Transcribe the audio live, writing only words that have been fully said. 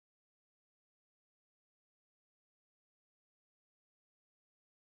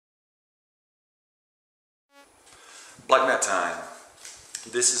Black mat time.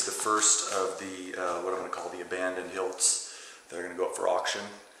 This is the first of the, what I'm going to call the abandoned hilts that are going to go up for auction.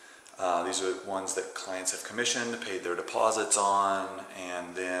 These are ones that clients have commissioned, paid their deposits on,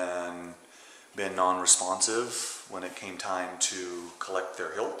 and then been non-responsive when it came time to collect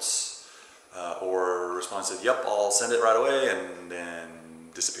their hilts, or responsive, yep, I'll send it right away, and then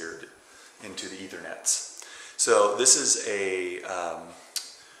disappeared into the ethernets. So this is a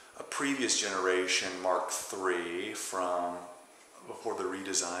previous generation Mark III from before the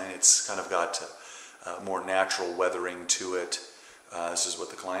redesign. It's kind of got more natural weathering to it. This is what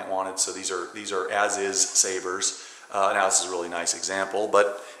the client wanted. So these are as-is Sabers. Now this is a really nice example,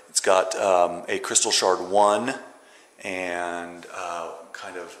 but it's got a crystal shard 1 and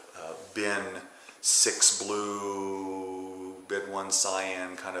kind of bin 6 blue, bin 1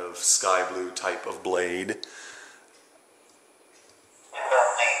 cyan, kind of sky blue type of blade.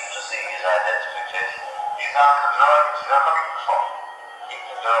 He's on the drugs you're looking for. He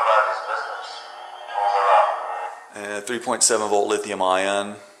can go about his business. And 3.7 volt lithium ion.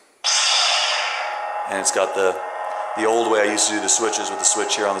 And it's got the old way I used to do the switches with the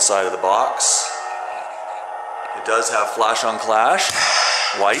switch here on the side of the box. It does have flash on clash,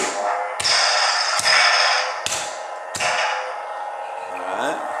 white.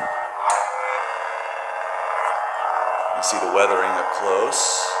 Alright. You see the weathering up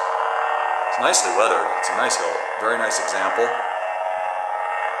close. It's nicely weathered. It's a nice hilt. Very nice example.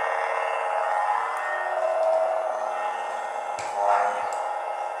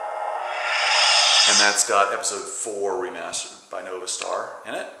 And that's got episode 4 remastered by Nova Star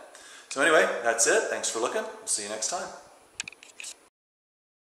in it. So anyway, that's it. Thanks for looking. We'll see you next time.